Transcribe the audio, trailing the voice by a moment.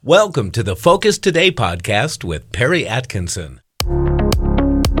Welcome to the Focus Today podcast with Perry Atkinson.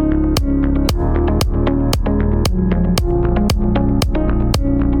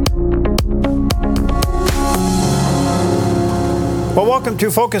 Well, welcome to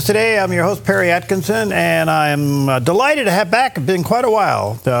Focus Today. I'm your host, Perry Atkinson, and I'm delighted to have back, it's been quite a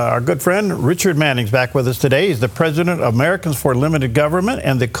while, our good friend Richard Manning's back with us today. He's the president of Americans for Limited Government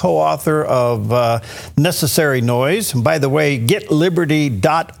and the co-author of Necessary Noise. And by the way,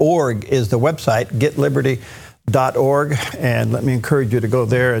 getliberty.org is the website, getliberty.org. And let me encourage you to go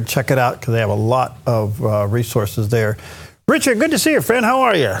there and check it out because they have a lot of resources there. Richard, good to see you, friend. How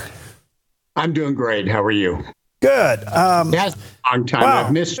are you? I'm doing great. How are you? Good. That's a long time. Wow,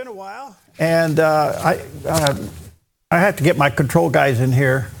 I've missed. It's been a while. And I have to get my control guys in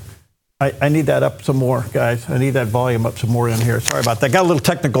here. I need that up some more, guys. I need that volume up some more in here. Sorry about that. Got a little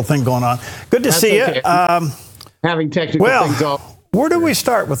technical thing going on. Good to see okay. you. Having technical things off. Where do we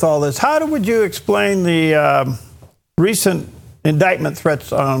start with all this? How would you explain the recent indictment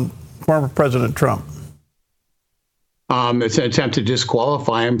threats on former President Trump? It's an attempt to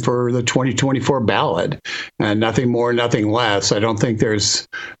disqualify him for the 2024 ballot, and nothing more, nothing less. I don't think there's,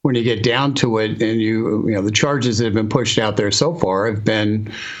 when you get down to it, and you know, the charges that have been pushed out there so far have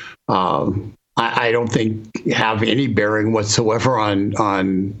been, I don't think have any bearing whatsoever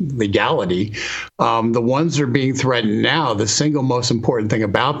on legality. The ones that are being threatened now, the single most important thing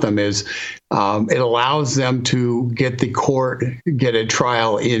about them is it allows them to get a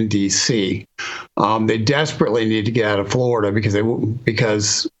trial in D.C. They desperately need to get out of Florida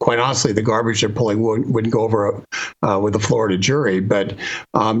because quite honestly, the garbage they're pulling wouldn't go over with a Florida jury. But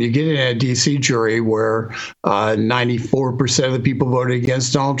you get in a D.C. jury where 94% of the people voted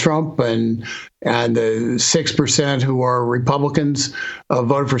against Donald Trump, and the 6% who are Republicans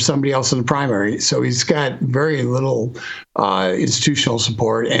voted for somebody else in the primary. So he's got very little institutional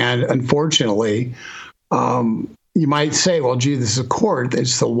support. And unfortunately, you might say, well, gee, this is a court.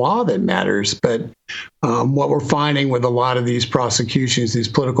 It's the law that matters. But what we're finding with a lot of these prosecutions, these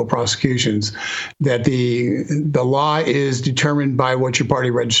political prosecutions, that the law is determined by what your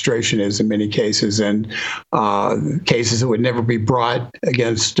party registration is in many cases, and cases that would never be brought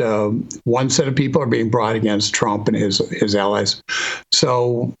against one set of people are being brought against Trump and his allies.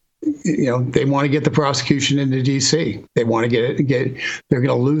 So, you know, they want to get the prosecution into D.C. They want to they're going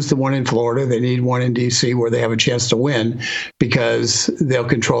to lose the one in Florida. They need one in D.C. where they have a chance to win because they'll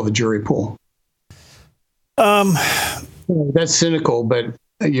control the jury pool. That's cynical, but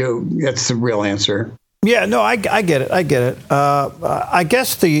that's the real answer. Yeah, no, I get it. I get it. I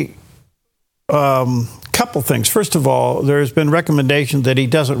guess the couple things. First of all, there's been recommendations that he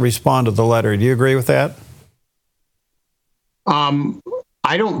doesn't respond to the letter. Do you agree with that?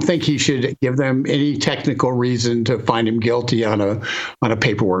 I don't think he should give them any technical reason to find him guilty on a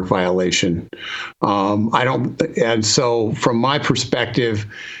paperwork violation. And so from my perspective,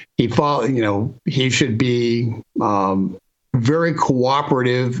 he should be very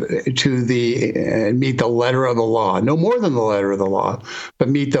cooperative to meet the letter of the law, no more than the letter of the law, but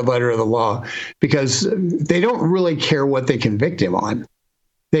meet the letter of the law, because they don't really care what they convict him on.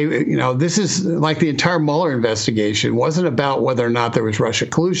 This is like the entire Mueller investigation wasn't about whether or not there was Russia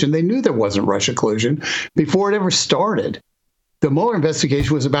collusion. They knew there wasn't Russia collusion before it ever started. The Mueller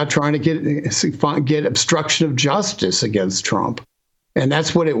investigation was about trying to get obstruction of justice against Trump. And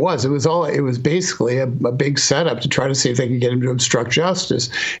that's what it was. It was basically a big setup to try to see if they could get him to obstruct justice.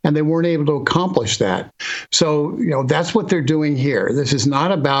 And they weren't able to accomplish that. So, that's what they're doing here. This is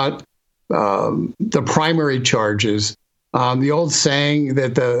not about the primary charges. The old saying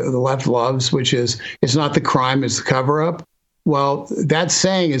that the left loves, which is, it's not the crime, it's the cover-up. Well, that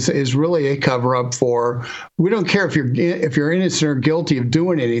saying is really a cover-up for, we don't care if you're innocent or guilty of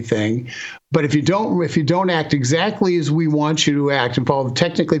doing anything, but if you don't act exactly as we want you to act and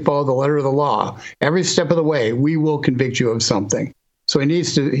technically follow the letter of the law, every step of the way, we will convict you of something. So he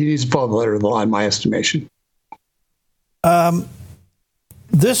needs to follow the letter of the law, in my estimation.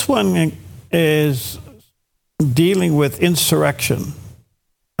 This one is dealing with insurrection,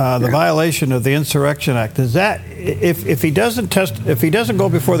 the violation of the Insurrection Act. Is that if he doesn't go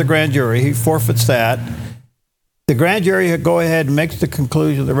before the grand jury, he forfeits that. The grand jury go ahead and makes the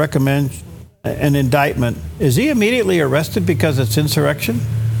conclusion that recommends an indictment. Is he immediately arrested because it's insurrection?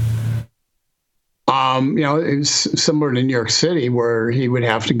 It's similar to New York City, where he would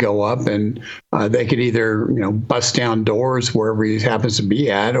have to go up and they could either, bust down doors wherever he happens to be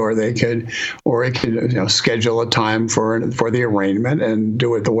at, or it could schedule a time for the arraignment and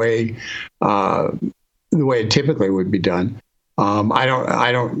do it the way it typically would be done. Once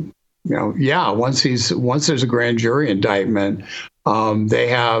there's a grand jury indictment,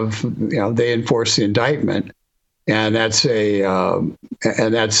 they enforce the indictment, and that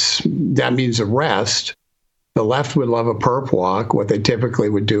means arrest. The left would love a perp walk. What they typically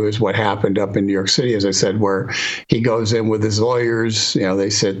would do is what happened up in New York City, as I said, where he goes in with his lawyers. They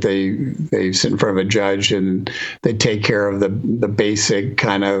sit in front of a judge and they take care of the basic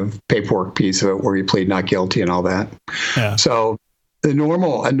kind of paperwork piece of it, where you plead not guilty and all that. Yeah. So a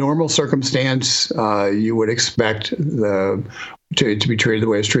normal circumstance, you would expect to be treated the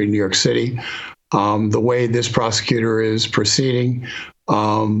way it's treated in New York City. The way this prosecutor is proceeding,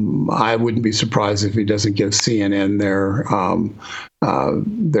 I wouldn't be surprised if he doesn't give CNN their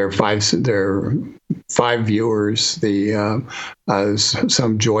five viewers some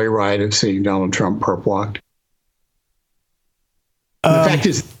joyride of seeing Donald Trump perp walked. The fact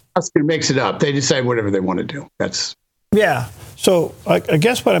is, the prosecutor makes it up. They decide whatever they want to do. Yeah. So I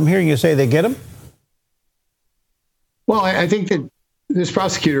guess what I'm hearing you say, they get him? Well, I think that this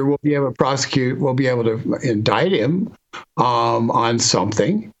prosecutor will be able to indict him on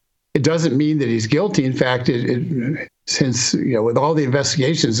something. It doesn't mean that he's guilty. In fact, since with all the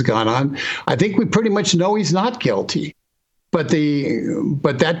investigations gone on, I think we pretty much know he's not guilty. But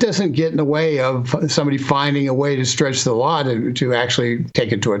that doesn't get in the way of somebody finding a way to stretch the law to actually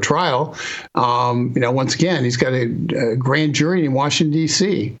take it to a trial. Once again, he's got a grand jury in Washington,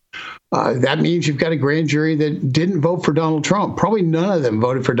 D.C. That means you've got a grand jury that didn't vote for Donald Trump. Probably none of them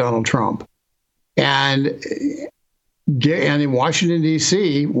voted for Donald Trump. And in Washington,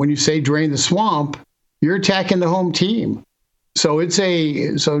 D.C., when you say drain the swamp, you're attacking the home team. So it's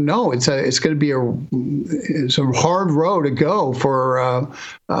going to be a hard road to go for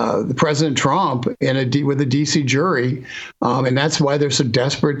the President Trump with a DC jury, and that's why they're so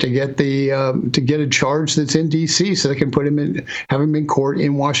desperate to get a charge that's in DC so they can have him in court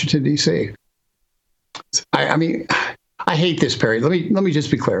in Washington D.C. I mean, I hate this, Perry. Let me just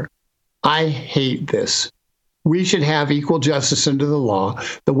be clear. I hate this. We should have equal justice under the law.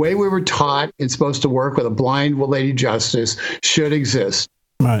 The way we were taught it's supposed to work with a blind lady justice should exist.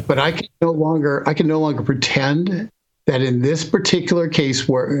 Right. But I can no longer pretend that in this particular case,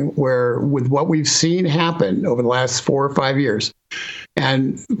 where with what we've seen happen over the last 4 or 5 years,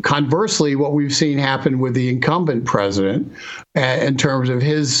 and conversely, what we've seen happen with the incumbent president in terms of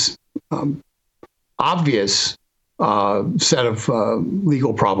his obvious set of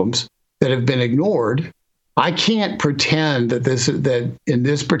legal problems that have been ignored. I can't pretend that in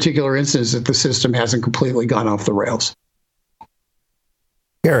this particular instance that the system hasn't completely gone off the rails.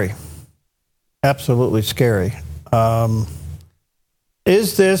 Scary. Absolutely scary.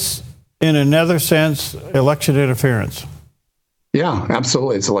 Is this, in another sense, election interference? Yeah,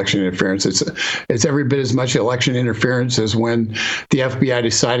 absolutely. It's election interference. It's every bit as much election interference as when the FBI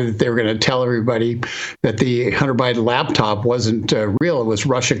decided that they were going to tell everybody that the Hunter Biden laptop wasn't real. It was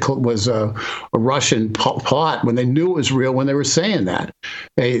a Russian plot when they knew it was real when they were saying that.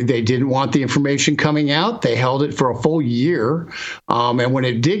 They didn't want the information coming out. They held it for a full year. And when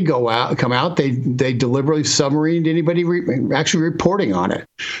it did come out, they deliberately submarined anybody actually reporting on it.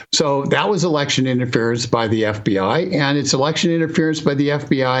 So that was election interference by the FBI, and it's election interference by the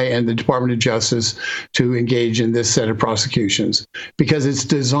FBI and the Department of Justice to engage in this set of prosecutions, because it's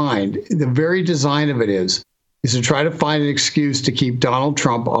designed. The very design of it is to try to find an excuse to keep Donald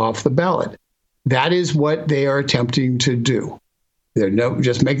Trump off the ballot. That is what they are attempting to do.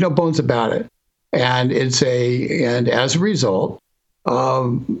 Just make no bones about it. And as a result,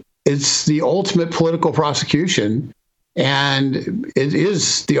 it's the ultimate political prosecution. And it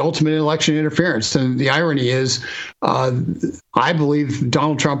is the ultimate election interference. And the irony is, I believe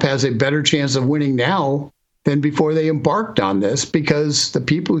Donald Trump has a better chance of winning now than before they embarked on this, because the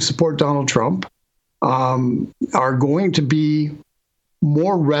people who support Donald Trump are going to be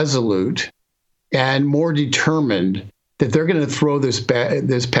more resolute and more determined that they're going to throw this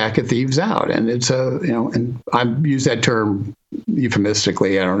pack of thieves out. And it's and I use that term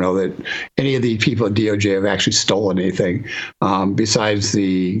euphemistically. I don't know that any of the people at DOJ have actually stolen anything besides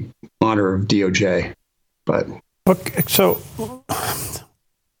the honor of DOJ. But let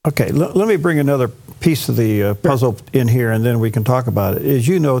me bring another piece of the puzzle in here, and then we can talk about it. As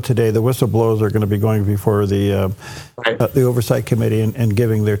you know, today the whistleblowers are going to be going before the Oversight Committee and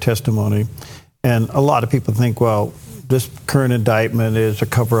giving their testimony. And a lot of people think, well, this current indictment is a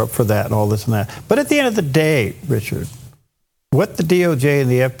cover-up for that and all this and that. But at the end of the day, Richard, what the DOJ and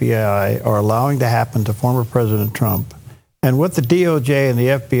the FBI are allowing to happen to former President Trump, and what the DOJ and the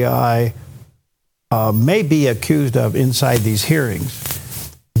FBI may be accused of inside these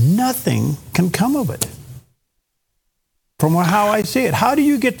hearings, nothing can come of it. From how I see it, how do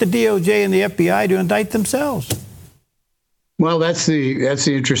you get the DOJ and the FBI to indict themselves? Well, that's the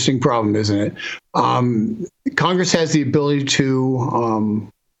interesting problem, isn't it? Congress has the ability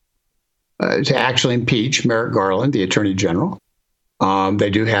to actually impeach Merrick Garland, the Attorney General.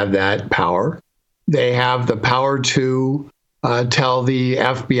 They do have that power. They have the power to tell the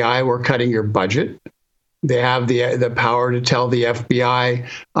FBI we're cutting your budget. They have the power to tell the FBI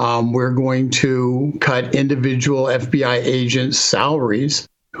we're going to cut individual FBI agents' salaries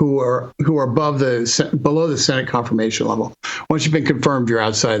who are below the Senate confirmation level. Once you've been confirmed, you're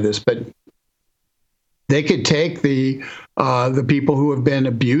outside of this. But they could take the people who have been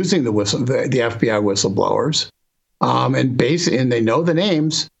abusing the FBI whistleblowers, and they know the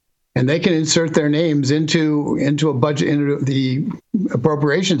names, and they can insert their names into a budget, into the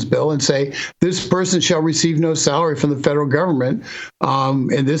appropriations bill, and say this person shall receive no salary from the federal government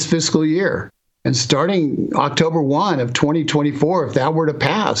in this fiscal year. And starting October 1 of 2024, if that were to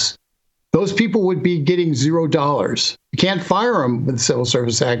pass, those people would be getting $0. You can't fire them with the Civil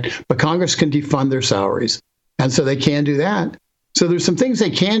Service Act, but Congress can defund their salaries. And so they can do that. So there's some things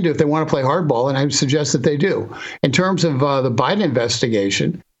they can do if they want to play hardball, and I would suggest that they do. In terms of the Biden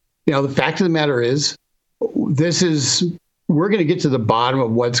investigation, the fact of the matter is, we're going to get to the bottom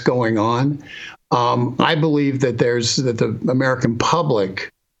of what's going on. I believe that the American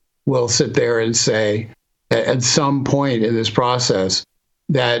public will sit there and say at some point in this process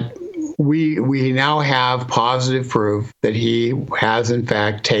that we now have positive proof that he has in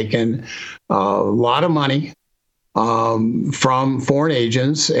fact taken a lot of money from foreign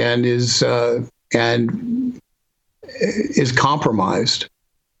agents and is compromised.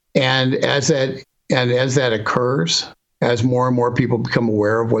 And as that occurs, as more and more people become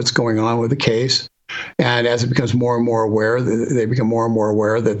aware of what's going on with the case, and as it becomes more and more aware, they become more and more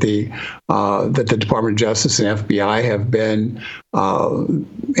aware that the Department of Justice and FBI have been,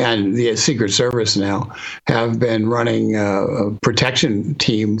 and the Secret Service now have been running a protection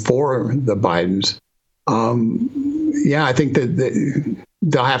team for the Bidens. I think that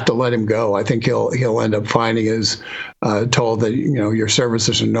they'll have to let him go. I think he'll end up finding told that your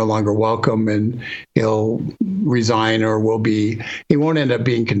services are no longer welcome, and he'll resign or he won't end up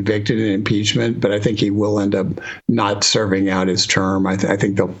being convicted in impeachment, but I think he will end up not serving out his term. I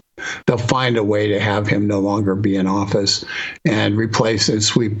think they'll find a way to have him no longer be in office and replace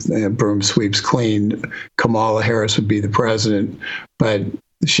and broom sweeps clean. Kamala Harris would be the president, but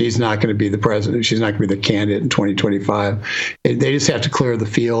she's not going to be the president. She's not going to be the candidate in 2025. They just have to clear the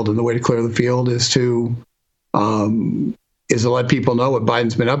field, and the way to clear the field is to let people know what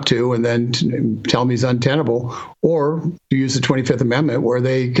Biden's been up to, and then tell him he's untenable, or to use the 25th Amendment, where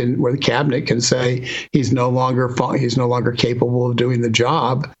the cabinet can say he's no longer capable of doing the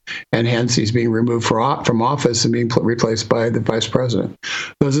job, and hence he's being removed from office and being replaced by the vice president.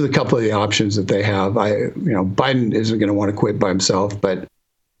 Those are the couple of the options that they have. Biden isn't going to want to quit by himself, but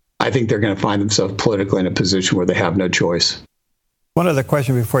I think they're going to find themselves politically in a position where they have no choice. One other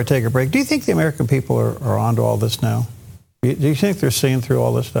question before I take a break. Do you think the American people are onto all this now? Do you think they're seeing through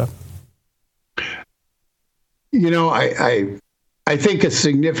all this stuff? I think a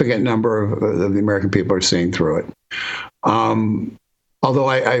significant number of the American people are seeing through it.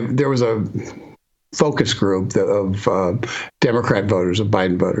 Although there was a focus group of Democrat voters, of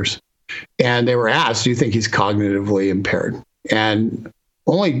Biden voters, and they were asked, do you think he's cognitively impaired? And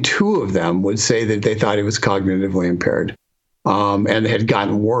only 2 of them would say that they thought he was cognitively impaired, and it had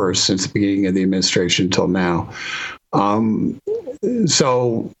gotten worse since the beginning of the administration until now.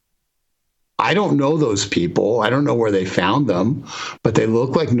 So I don't know those people. I don't know where they found them, but they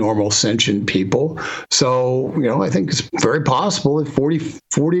look like normal, sentient people. So, I think it's very possible that 40 to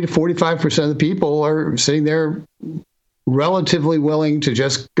 45% of the people are sitting there relatively willing to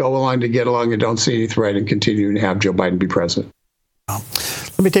just go along to get along and don't see any threat and continue to have Joe Biden be president.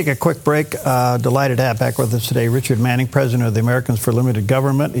 Let me take a quick break. Delighted to have back with us today Richard Manning, president of the Americans for Limited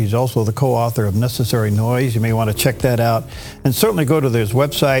Government. He's also the co-author of Necessary Noise. You may want to check that out. And certainly go to his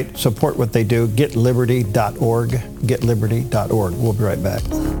website, support what they do, getliberty.org, getliberty.org. We'll be right back.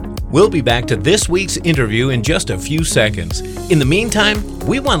 We'll be back to this week's interview in just a few seconds. In the meantime,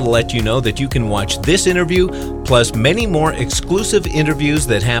 we want to let you know that you can watch this interview, plus many more exclusive interviews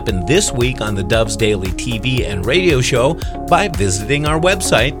that happen this week on the Dove's Daily TV and radio show by visiting our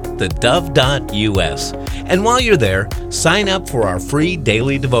website, thedove.us. And while you're there, sign up for our free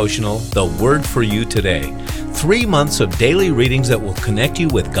daily devotional, The Word for You Today. 3 months of daily readings that will connect you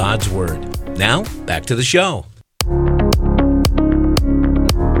with God's Word. Now, back to the show.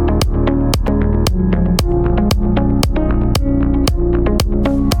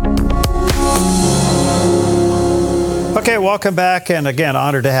 Okay, Okay, welcome back. And again,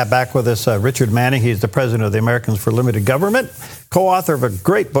 honored to have back with us Richard Manning. He's the president of the Americans for Limited Government, co-author of a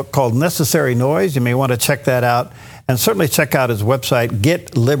great book called Necessary Noise. You may want to check that out. And certainly check out his website,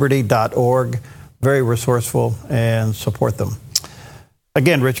 getliberty.org. Very resourceful, and support them.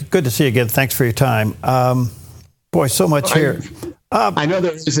 Again, Richard, good to see you again. Thanks for your time. Boy, so much here. I know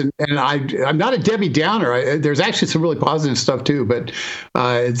there is, and I'm not a Debbie Downer. There's actually some really positive stuff too. But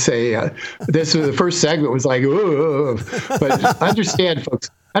it's this the first segment was like, ooh. But understand, folks.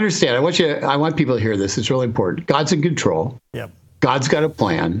 Understand. I want people to hear this. It's really important. God's in control. Yep. God's got a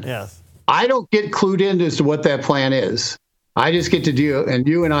plan. Yes. I don't get clued in as to what that plan is. I just get to deal, and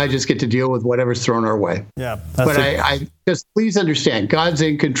you and I just get to deal with whatever's thrown our way. Yeah. But I just please understand, God's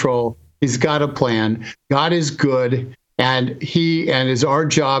in control. He's got a plan. God is good, and it's our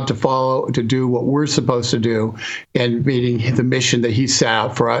job to do what we're supposed to do in meeting the mission that He set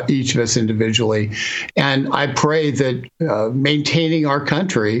out for each of us individually. And I pray that maintaining our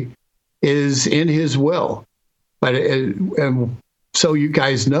country is in His will. But and so you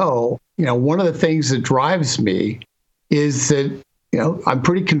guys know, one of the things that drives me is that, I'm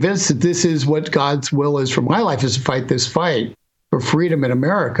pretty convinced that this is what God's will is for my life, is to fight this fight for freedom in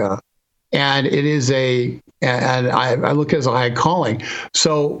America. And it is and I look at it as a high calling.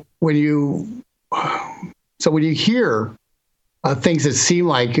 So when you hear things that seem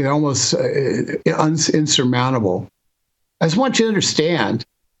like almost insurmountable, I just want you to understand,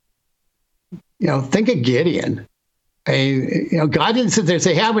 think of Gideon. God didn't sit there and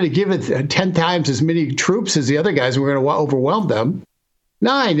say, hey, I'm going to give it 10 times as many troops as the other guys, and we're going to overwhelm them.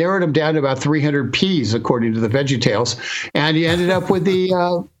 No, I narrowed them down to about 300 Ps, according to the VeggieTales. And he ended up with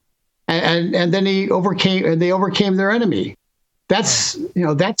the, and then they overcame their enemy. That's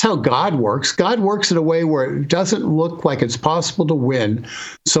how God works. God works in a way where it doesn't look like it's possible to win,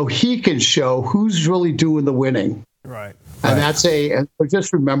 so He can show who's really doing the winning. Right. And and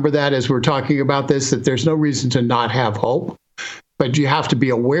just remember that as we're talking about this, that there's no reason to not have hope, but you have to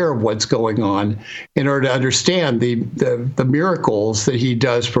be aware of what's going on in order to understand the miracles that He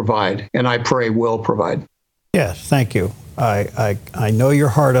does provide, and I pray will provide. Yes, thank you. I know your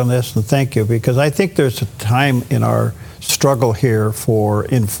heart on this, and thank you, because I think there's a time in our struggle here for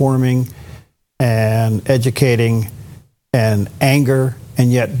informing and educating and anger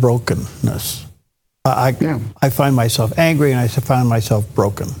and yet brokenness. I find myself angry, and I find myself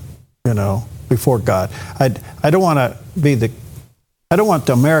broken, before God. I don't want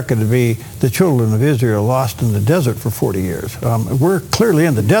America to be the children of Israel lost in the desert for 40 years. We're clearly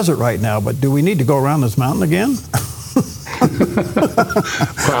in the desert right now, but do we need to go around this mountain again?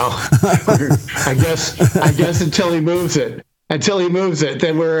 Well, I guess until He moves it.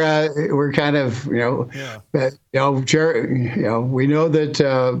 Then we're kind of, we know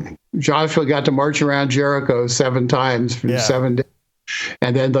that Joshua got to march around Jericho 7 times for 7 days.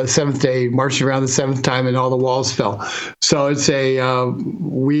 And then the 7th day, marched around the 7th time, and all the walls fell. So it's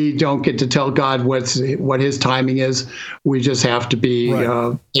we don't get to tell God what His timing is. We just have to be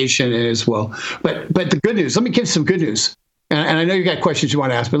patient in His will. But the good news, let me give some good news. And I know you got questions you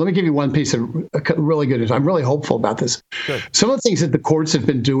want to ask, but let me give you one piece of really good news. I'm really hopeful about this. Good. Some of the things that the courts have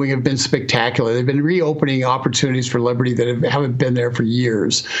been doing have been spectacular. They've been reopening opportunities for liberty that haven't been there for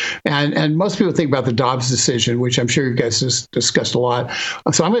years. And most people think about the Dobbs decision, which I'm sure you guys has discussed a lot.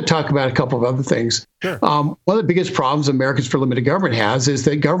 So I'm going to talk about a couple of other things. Sure. One of the biggest problems Americans for Limited Government has is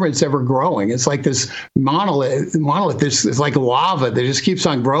that government's ever growing. It's like this monolith. This is like lava that just keeps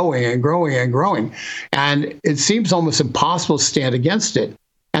on growing and growing and growing. And it seems almost impossible to stand against it.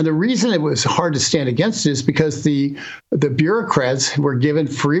 And the reason it was hard to stand against it is because the bureaucrats were given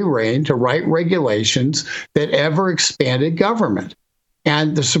free rein to write regulations that ever expanded government.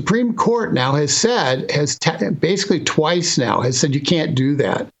 And the Supreme Court now basically twice now has said you can't do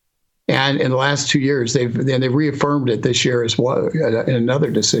that. And in the last 2 years, they've reaffirmed it this year as well in another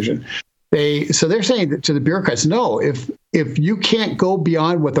decision. They're saying that to the bureaucrats, no, if you can't go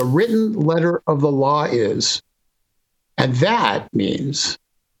beyond what the written letter of the law is, and that means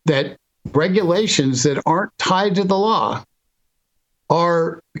that regulations that aren't tied to the law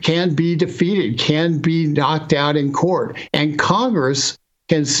can be defeated, can be knocked out in court. And Congress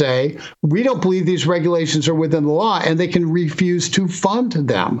can say, we don't believe these regulations are within the law, and they can refuse to fund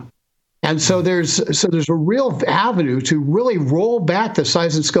them. And so there's a real avenue to really roll back the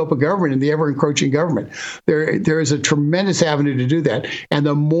size and scope of government and the ever-encroaching government. There is a tremendous avenue to do that. And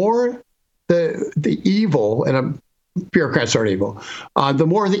the more the evil, and bureaucrats aren't evil, the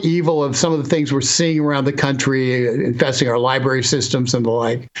more the evil of some of the things we're seeing around the country, infesting our library systems and the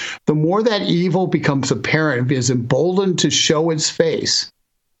like, the more that evil becomes apparent, is emboldened to show its face,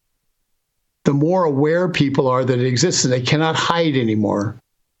 the more aware people are that it exists, and they cannot hide anymore,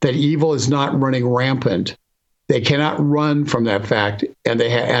 that evil is not running rampant. They cannot run from that fact,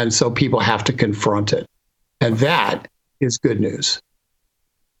 and so people have to confront it. And that is good news.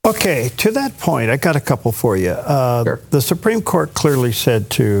 Okay, to that point, I got a couple for you. Sure. The Supreme Court clearly said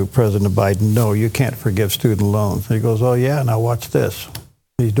to President Biden, no, you can't forgive student loans. And he goes, oh, yeah, now watch this.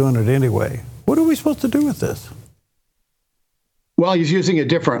 He's doing it anyway. What are we supposed to do with this? Well, he's using a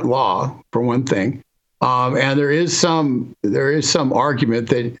different law, for one thing. And there is some argument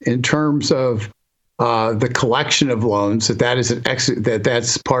that in terms of the collection of loans,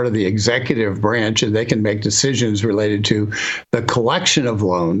 that's part of the executive branch, and they can make decisions related to the collection of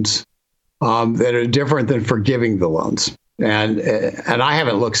loans that are different than forgiving the loans. And I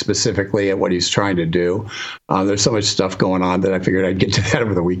haven't looked specifically at what he's trying to do. There's so much stuff going on that I figured I'd get to that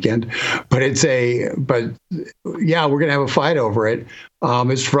over the weekend. But yeah, we're going to have a fight over it.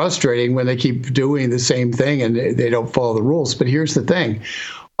 It's frustrating when they keep doing the same thing and they don't follow the rules. But here's the thing.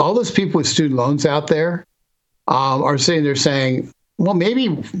 All those people with student loans out there are sitting there saying, well,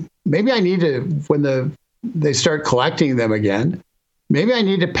 maybe I need to, when they start collecting them again, maybe I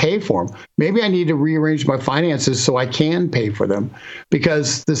need to pay for them. Maybe I need to rearrange my finances so I can pay for them.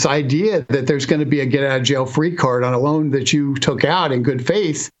 Because this idea that there's going to be a get out of jail free card on a loan that you took out in good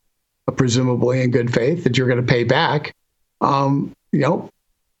faith, presumably in good faith, that you're going to pay back,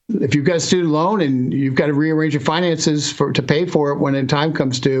 if you've got a student loan and you've got to rearrange your finances to pay for it when the time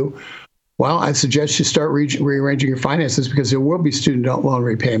comes due, well, I suggest you start rearranging your finances, because there will be student loan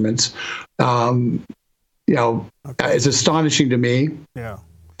repayments. It's astonishing to me that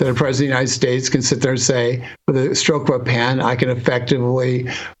a president of the United States can sit there and say, with a stroke of a pen, I can effectively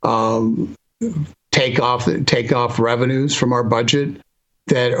take off revenues from our budget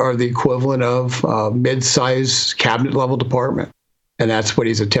that are the equivalent of mid-sized cabinet-level department. And that's what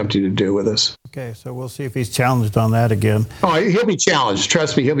he's attempting to do with us. Okay, so we'll see if he's challenged on that again. Oh, he'll be challenged.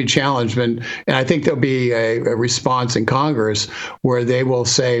 Trust me, he'll be challenged. And I think there'll be a response in Congress where they will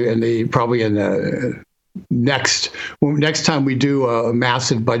say, next time we do a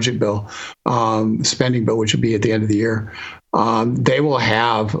massive budget bill, spending bill, which will be at the end of the year, they will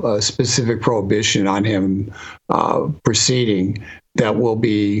have a specific prohibition on him proceeding that will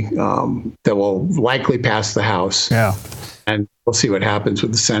likely pass the House. Yeah. And we'll see what happens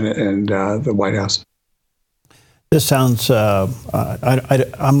with the Senate and the White House. This sounds,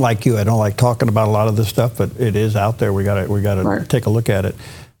 I'm like you. I don't like talking about a lot of this stuff, but it is out there. We got to take a look at it.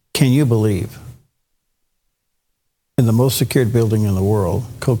 Can you believe in the most secured building in the world,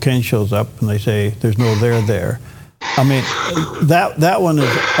 cocaine shows up and they say there's no there. I mean, that one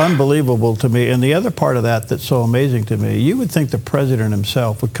is unbelievable to me. And the other part of that that's so amazing to me, you would think the president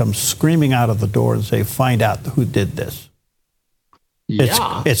himself would come screaming out of the door and say, find out who did this.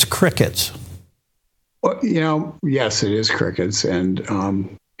 Yeah. It's crickets. Well, yes, it is crickets. And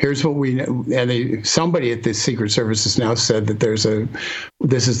here's what we know. And somebody at the Secret Service has now said that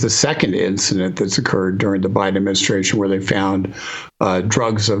this is the second incident that's occurred during the Biden administration where they found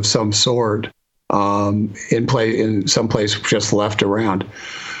drugs of some sort in some place just left around.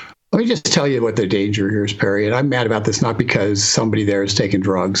 Let me just tell you what the danger here is, Perry. And I'm mad about this not because somebody there is taking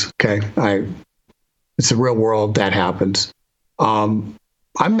drugs. Okay, it's the real world that happens. I'm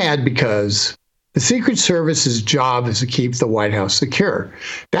mad because the Secret Service's job is to keep the White House secure.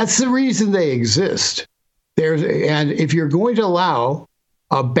 That's the reason they exist. And if you're going to allow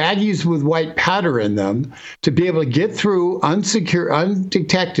baggies with white powder in them to be able to get through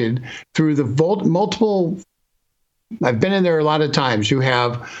undetected through the multiple, I've been in there a lot of times. You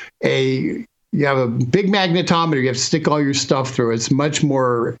have a big magnetometer. You have to stick all your stuff through. It's much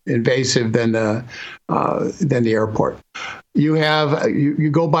more invasive than the airport. You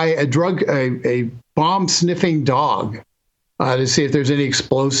go by a bomb sniffing dog to see if there's any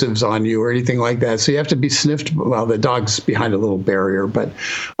explosives on you or anything like that. So you have to be sniffed. Well, the dog's behind a little barrier, but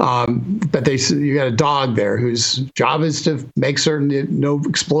you got a dog there whose job is to make certain that no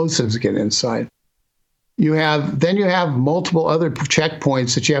explosives get inside. You have multiple other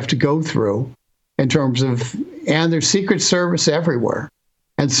checkpoints that you have to go through in terms of, and there's Secret Service everywhere.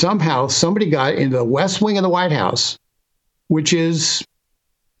 And somehow somebody got into the West Wing of the White House, which is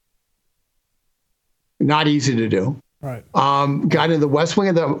not easy to do. Right. Got into the West Wing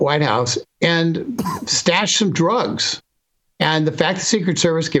of the White House and stashed some drugs. And the fact the Secret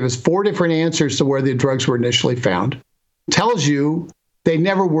Service gave us 4 different answers to where the drugs were initially found tells you they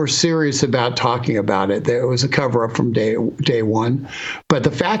never were serious about talking about it. There was a cover-up from day one. But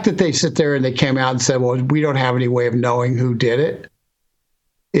the fact that they sit there and they came out and said, well, we don't have any way of knowing who did it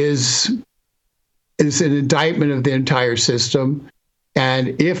is an indictment of the entire system.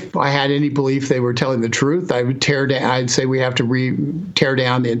 And if I had any belief they were telling the truth, I would I'd say we have to tear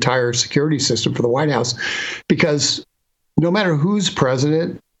down the entire security system for the White House, because no matter who's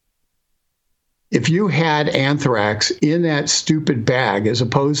president, if you had anthrax in that stupid bag as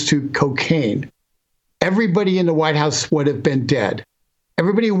opposed to cocaine, everybody in the White House would have been dead.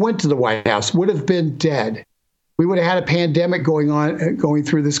 Everybody who went to the White House would have been dead. We would have had a pandemic going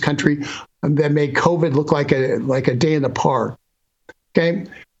through this country that made COVID look like a day in the park. Okay,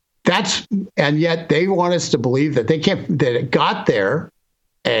 and yet they want us to believe that that it got there,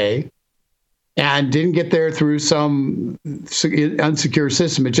 and didn't get there through some unsecure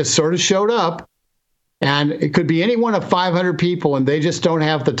system. It just sort of showed up, and it could be any one of 500 people, and they just don't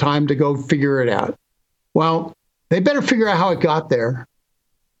have the time to go figure it out. Well, they better figure out how it got there.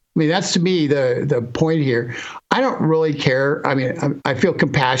 I mean, that's to me the point here. I don't really care. I mean, I feel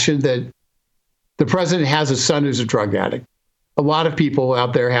compassion that the president has a son who's a drug addict. A lot of people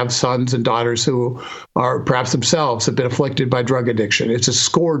out there have sons and daughters who are perhaps themselves have been afflicted by drug addiction. It's a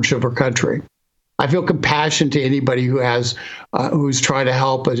scourge of our country. I feel compassion to anybody who's trying to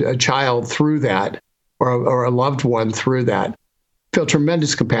help a child through that, or a loved one through that. I feel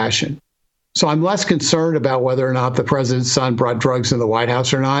tremendous compassion. So I'm less concerned about whether or not the president's son brought drugs in the White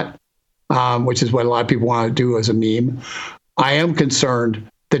House or not, which is what a lot of people want to do as a meme. I am concerned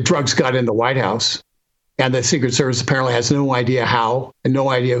that drugs got in the White House, and the Secret Service apparently has no idea how and no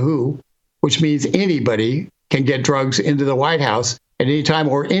idea who, which means anybody can get drugs into the White House at any time,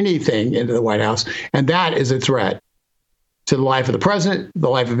 or anything into the White House. And that is a threat to the life of the president, the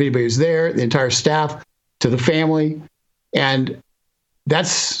life of anybody who's there, the entire staff, to the family. And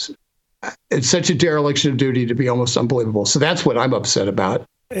it's such a dereliction of duty to be almost unbelievable. So that's what I'm upset about.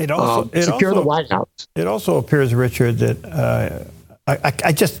 Secure the White House. It also appears, Richard, that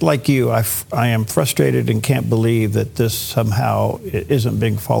I just, like you, I am frustrated and can't believe that this somehow isn't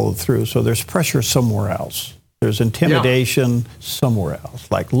being followed through. So there's pressure somewhere else. There's intimidation somewhere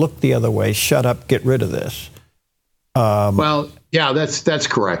else. Like, look the other way, shut up, get rid of this. That's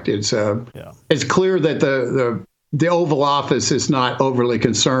correct. It's clear that the Oval Office is not overly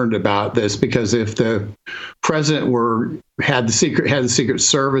concerned about this, because if the president had the Secret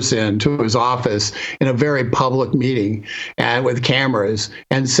Service into his office in a very public meeting and with cameras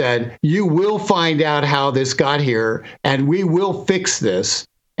and said, "You will find out how this got here, and we will fix this.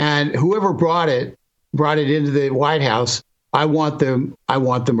 And whoever brought it into the White House, I want them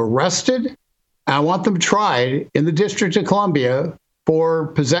arrested. I want them tried in the District of Columbia for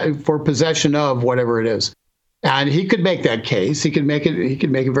possession of whatever it is." And he could make that case. He could make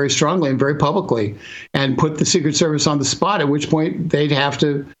it very strongly and very publicly, and put the Secret Service on the spot, at which point they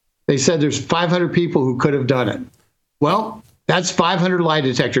said there's 500 people who could have done it. Well, that's 500 lie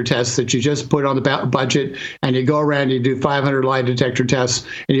detector tests that you just put on the budget, and you go around and you do 500 lie detector tests,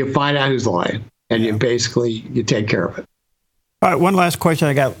 and you find out who's lying, and you take care of it. All right, one last question.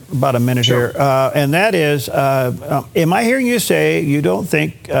 I got about a minute here, and that is, am I hearing you say you don't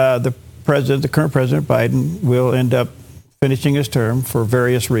think the current President Biden will end up finishing his term for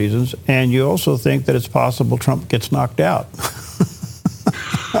various reasons, and you also think that it's possible Trump gets knocked out?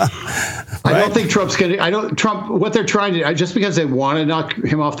 I don't think Trump's going to. Trump, what they're trying to do, just because they want to knock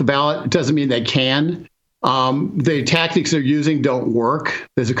him off the ballot, doesn't mean they can. The tactics they're using don't work.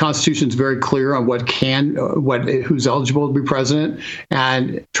 The Constitution's very clear on who's eligible to be president,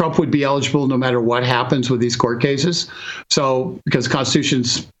 and Trump would be eligible no matter what happens with these court cases. So, because the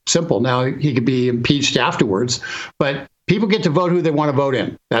Constitution's simple, now he could be impeached afterwards, but people get to vote who they want to vote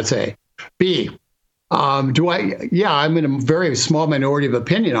in. That's A. B. I'm in a very small minority of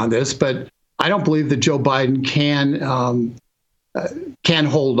opinion on this, but I don't believe that Joe Biden can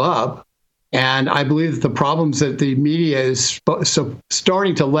hold up. And I believe that the problems that the media is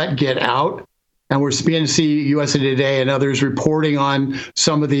starting to let get out, and we're beginning to see USA Today and others reporting on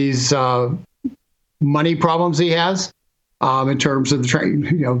some of these money problems he has in terms of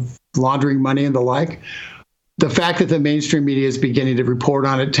laundering money and the like. The fact that the mainstream media is beginning to report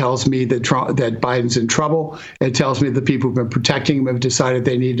on it tells me that Biden's in trouble. It tells me that the people who've been protecting him have decided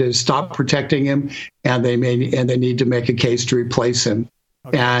they need to stop protecting him, and they need to make a case to replace him.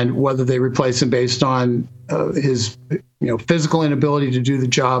 Okay. And whether they replace him based on his physical inability to do the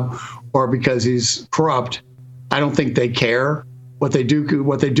job, or because he's corrupt, I don't think they care. What they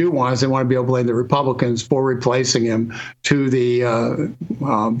do want is they want to be able to blame the Republicans for replacing him to the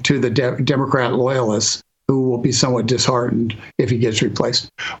Democrat loyalists, who will be somewhat disheartened if he gets replaced.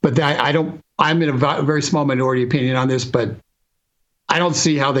 But I'm in a very small minority opinion on this, but I don't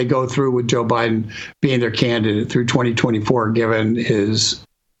see how they go through with Joe Biden being their candidate through 2024, given his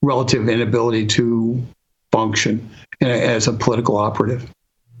relative inability to function. as a political operative.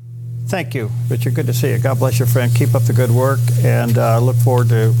 Thank you, Richard. Good to see you. God bless your friend. Keep up the good work, and look forward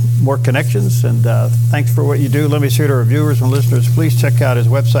to more connections. And thanks for what you do. Let me say to our viewers and listeners, please check out his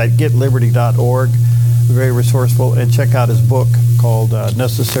website, getliberty.org. Very resourceful. And check out his book called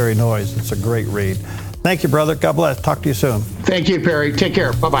Necessary Noise. It's a great read. Thank you, brother. God bless. Talk to you soon. Thank you, Perry. Take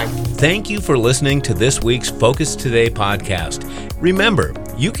care. Bye-bye. Thank you for listening to this week's Focus Today podcast. Remember,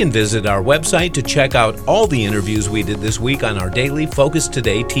 you can visit our website to check out all the interviews we did this week on our daily Focus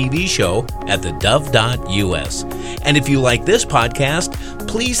Today TV show at thedove.us. And if you like this podcast,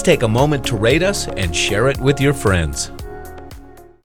 please take a moment to rate us and share it with your friends.